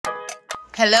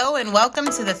Hello and welcome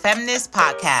to the Feminist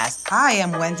Podcast. I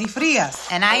am Wendy Frias.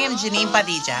 And I am Janine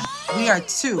Padilla. We are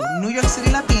two New York City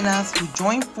Latinas who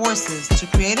join forces to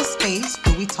create a space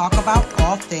where we talk about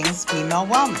all things female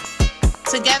wellness.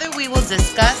 Together we will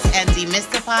discuss and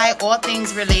demystify all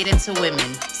things related to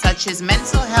women, such as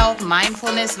mental health,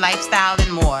 mindfulness, lifestyle,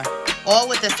 and more. All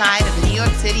with the side of New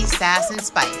York City sass and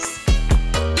spice.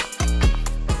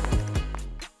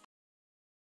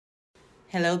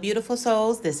 Hello, beautiful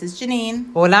souls. This is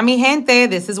Janine. Hola, mi gente.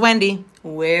 This is Wendy.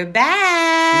 We're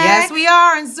back. Yes, we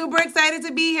are. And super excited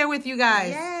to be here with you guys.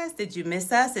 Yes. Did you miss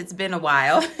us? It's been a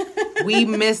while. We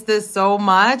missed this so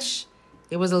much.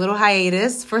 It was a little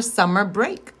hiatus for summer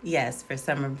break. Yes, for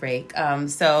summer break.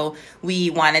 So we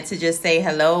wanted to just say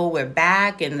hello. We're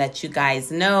back and let you guys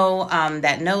know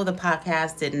that no, the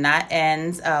podcast did not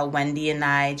end. Wendy and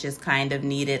I just kind of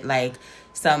needed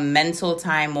some mental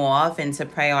time off and to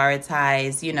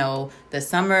prioritize, the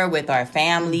summer with our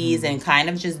families and kind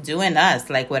of just doing us,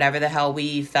 whatever the hell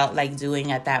we felt like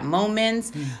doing at that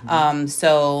moment.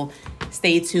 So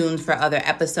stay tuned for other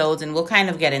episodes and we'll kind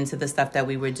of get into the stuff that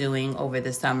we were doing over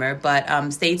the summer.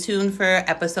 But stay tuned for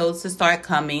episodes to start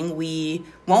coming. We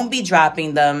won't be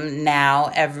dropping them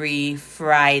now every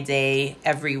Friday,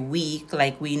 every week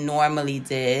like we normally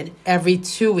did. Every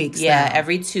 2 weeks now. Yeah,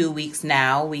 every 2 weeks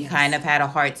now. We kind of had a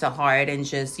heart-to-heart and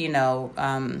just,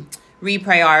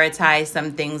 reprioritize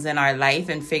some things in our life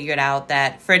and figured out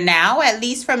that for now, at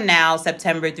least from now,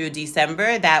 September through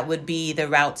December, that would be the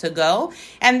route to go.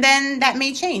 And then that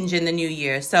may change in the new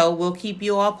year. So we'll keep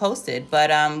you all posted.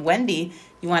 But Wendy,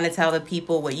 you want to tell the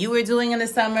people what you were doing in the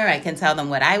summer? I can tell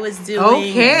them what I was doing.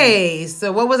 Okay.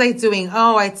 So what was I doing?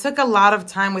 Oh, I took a lot of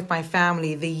time with my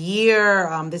family. The year,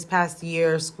 this past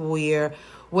year, school year,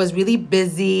 was really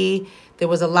busy. There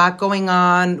was a lot going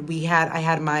on. I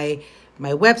had my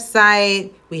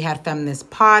website. We had Feminist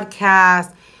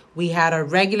Podcast. We had our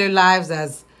regular lives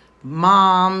as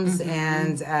moms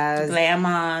and as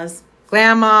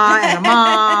grandma and a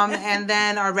mom, and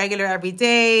then our regular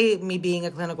everyday, me being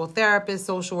a clinical therapist,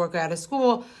 social worker at a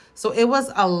school. So it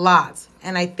was a lot.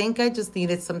 And I think I just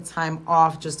needed some time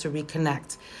off just to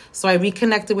reconnect. So I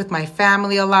reconnected with my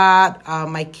family a lot.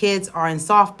 My kids are in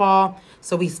softball.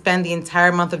 So we spend the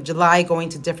entire month of July going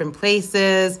to different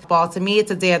places. Well, to me, it's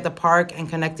a day at the park and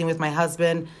connecting with my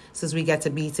husband since we get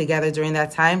to be together during that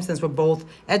time. Since we're both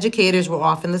educators, we're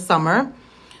off in the summer.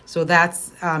 So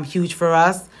that's huge for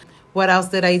us. What else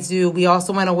did I do? We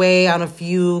also went away on a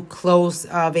few close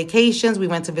vacations. We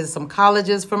went to visit some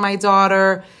colleges for my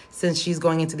daughter since she's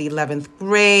going into the 11th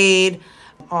grade.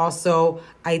 Also,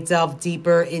 I delved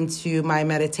deeper into my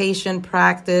meditation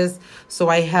practice. So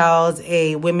I held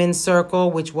a women's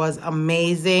circle, which was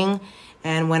amazing.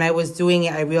 And when I was doing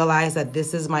it, I realized that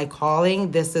this is my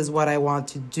calling. This is what I want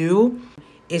to do.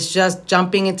 It's just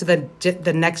jumping into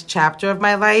the next chapter of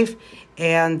my life.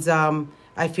 And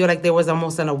I feel like there was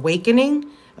almost an awakening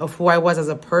of who I was as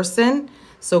a person.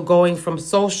 So going from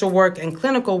social work and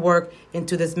clinical work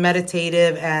into this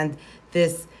meditative and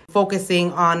this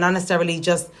focusing on not necessarily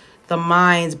just the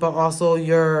mind, but also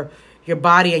your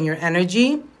body and your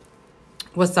energy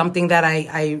was something that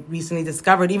I recently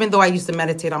discovered. Even though I used to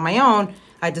meditate on my own,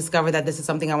 I discovered that this is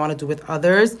something I want to do with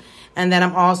others. And then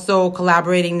I'm also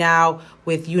collaborating now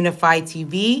with Unify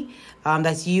TV.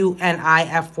 That's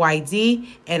UNIFYD.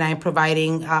 And I'm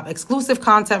providing exclusive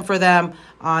content for them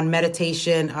on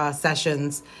meditation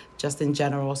sessions just in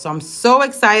general. So I'm so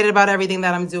excited about everything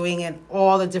that I'm doing and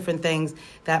all the different things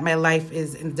that my life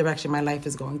is in the direction my life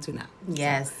is going to now.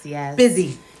 Yes.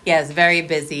 Busy. Yes, very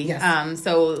busy. Yes.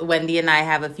 So Wendy and I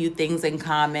have a few things in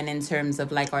common in terms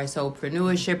of our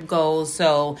soulpreneurship goals.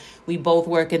 So we both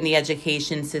work in the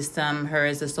education system, her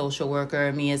as a social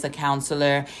worker, me as a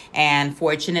counselor. And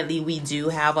fortunately, we do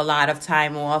have a lot of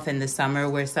time off in the summer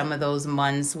where some of those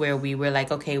months where we were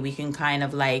okay, we can kind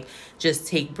of just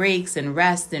take breaks and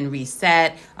rest and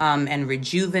reset and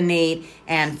rejuvenate.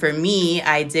 And for me,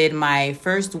 I did my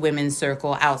first women's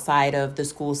circle outside of the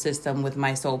school system with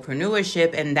my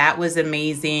soulpreneurship, and that was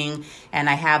amazing. And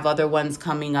I have other ones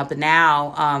coming up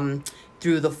now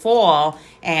through the fall,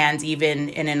 and even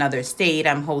in another state.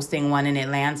 I'm hosting one in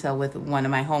Atlanta with one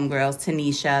of my homegirls,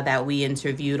 Tanisha, that we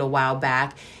interviewed a while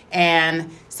back.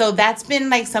 And so that's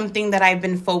been something that I've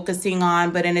been focusing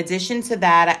on. But in addition to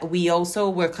that, we also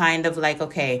were kind of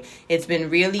okay, it's been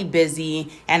really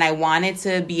busy and I wanted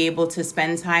to be able to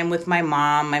spend time with my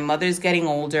mom. My mother's getting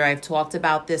older. I've talked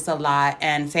about this a lot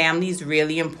and family's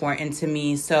really important to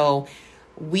me. So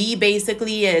we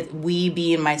basically, we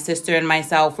being my sister and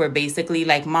myself, were basically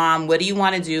like, Mom, what do you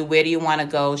want to do? Where do you want to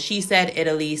go? She said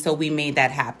Italy, so we made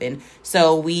that happen.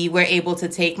 So we were able to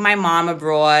take my mom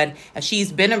abroad.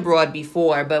 She's been abroad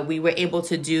before, but we were able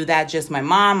to do that, just my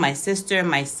mom, my sister,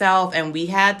 myself, and we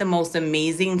had the most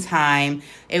amazing time.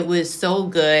 It was so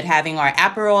good having our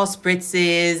Aperol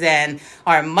spritzes and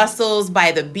our mussels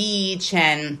by the beach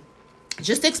and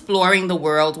just exploring the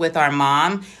world with our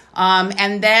mom.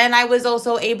 And then I was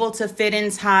also able to fit in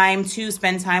time to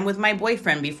spend time with my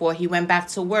boyfriend before he went back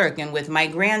to work, and with my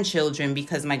grandchildren,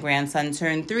 because my grandson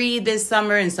turned 3 this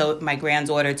summer, and so my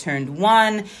granddaughter turned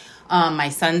 1. My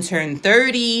son turned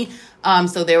 30.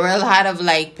 So there were a lot of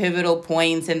like pivotal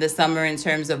points in the summer in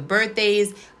terms of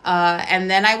birthdays.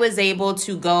 And then I was able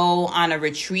to go on a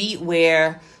retreat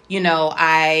where, you know,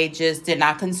 I just did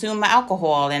not consume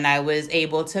alcohol, and I was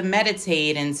able to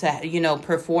meditate and to, you know,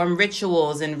 perform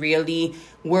rituals and really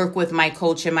work with my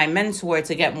coach and my mentor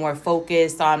to get more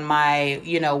focused on my,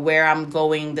 you know, where I'm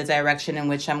going, the direction in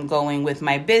which I'm going with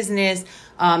my business.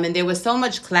 And there was so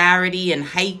much clarity and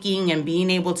hiking and being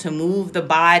able to move the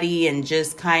body and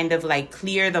just kind of like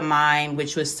clear the mind,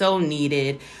 which was so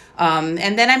needed.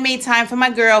 And then I made time for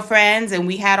my girlfriends, and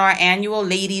we had our annual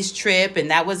ladies trip, and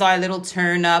that was our little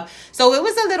turn up. So it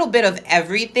was a little bit of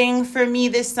everything for me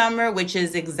this summer, which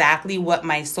is exactly what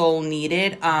my soul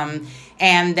needed.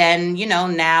 And then, you know,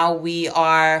 now we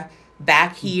are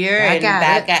back here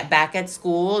back at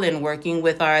school and working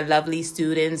with our lovely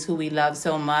students who we love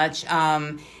so much.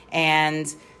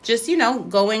 And just, you know,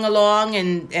 going along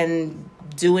and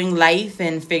doing life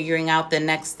and figuring out the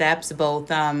next steps, both,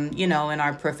 you know, in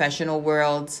our professional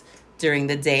world during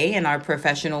the day and our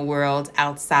professional world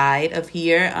outside of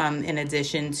here, in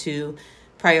addition to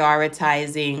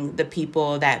prioritizing the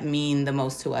people that mean the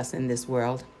most to us in this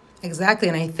world. Exactly.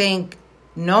 And I think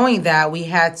knowing that, we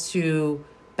had to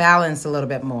balance a little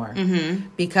bit more,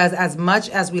 because as much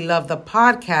as we love the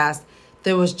podcast,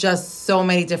 there was just so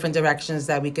many different directions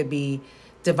that we could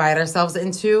divide ourselves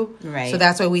into. Right. So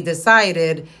that's why we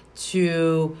decided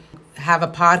to have a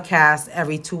podcast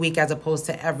every 2 weeks as opposed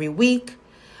to every week,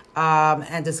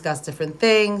 and discuss different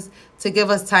things to give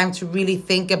us time to really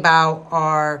think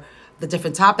about the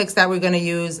different topics that we're going to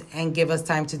use, and give us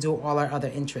time to do all our other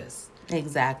interests.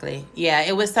 Exactly. Yeah,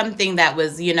 it was something that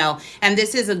was, you know, and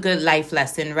this is a good life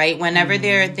lesson, right? Whenever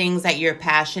there are things that you're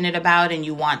passionate about and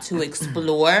you want to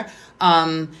explore,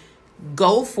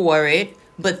 go for it.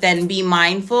 But then be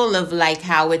mindful of like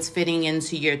how it's fitting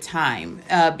into your time,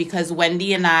 because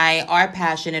Wendy and I are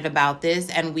passionate about this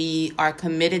and we are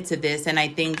committed to this. And I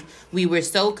think we were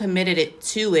so committed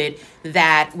to it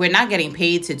that we're not getting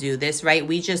paid to do this, right?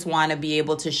 We just want to be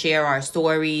able to share our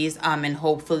stories, and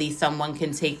hopefully someone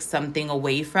can take something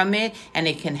away from it and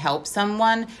it can help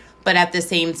someone. But at the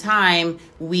same time,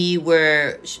 we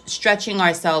were stretching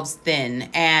ourselves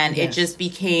thin, and it just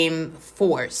became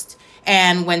forced.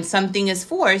 And when something is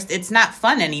forced, it's not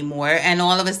fun anymore. And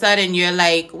all of a sudden you're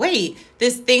like, wait,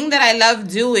 this thing that I love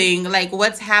doing, like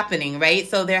what's happening, right?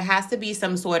 So there has to be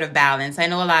some sort of balance. I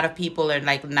know a lot of people are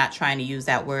like not trying to use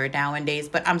that word nowadays,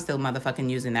 but I'm still motherfucking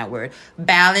using that word.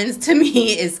 Balance to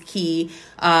me is key.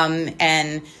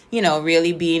 And, you know,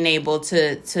 really being able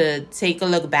to take a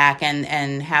look back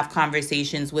and have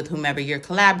conversations with whomever you're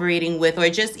collaborating with, or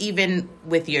just even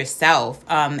with yourself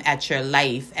at your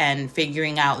life, and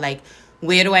figuring out like,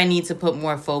 where do I need to put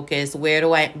more focus? What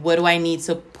do I need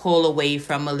to pull away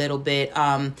from a little bit,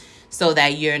 so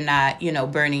that you're not, you know,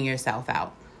 burning yourself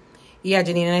out? Yeah,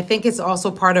 Janine, and I think it's also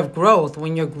part of growth.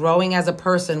 When you're growing as a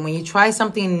person, when you try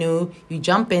something new, you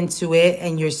jump into it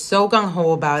and you're so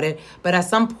gung-ho about it. But at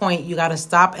some point, you got to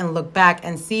stop and look back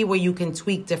and see where you can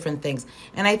tweak different things.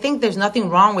 And I think there's nothing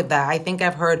wrong with that. I think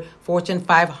I've heard Fortune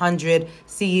 500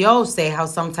 CEOs say how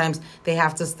sometimes they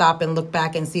have to stop and look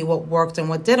back and see what worked and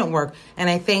what didn't work. And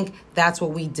I think that's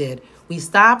what we did. We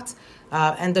stopped.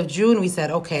 End of June, we said,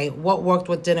 okay, what worked,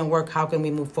 what didn't work, how can we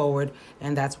move forward?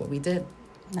 And that's what we did.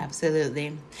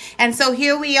 Absolutely. And so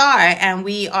here we are, and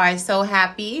we are so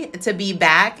happy to be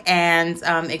back, and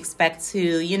expect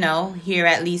to, you know, hear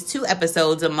at least 2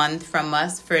 episodes a month from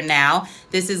us for now.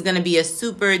 This is going to be a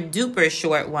super duper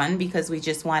short one because we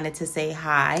just wanted to say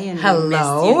hi and miss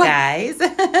you guys.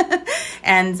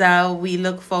 And we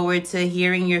look forward to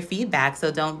hearing your feedback.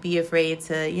 So don't be afraid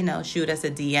to, you know, shoot us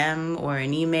a DM or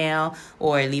an email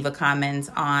or leave a comment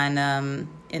on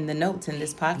in the notes in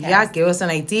this podcast. Yeah, give us an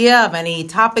idea of any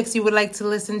topics you would like to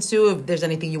listen to. If there's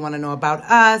anything you want to know about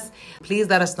us, please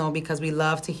let us know, because we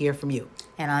love to hear from you.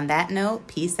 And on that note,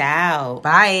 peace out.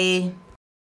 Bye.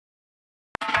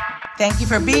 Thank you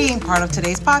for being part of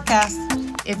today's podcast.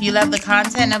 If you love the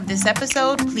content of this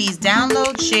episode, please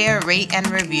download, share, rate, and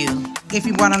review. If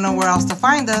you want to know where else to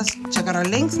find us, check out our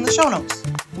links in the show notes.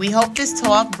 We hope this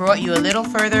talk brought you a little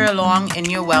further along in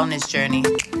your wellness journey.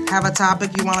 Have a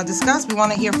topic you want to discuss? We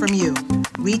want to hear from you.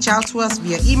 Reach out to us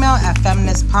via email at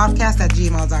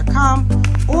feministpodcast@gmail.com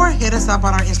or hit us up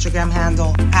on our Instagram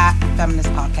handle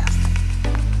 @feministpodcast.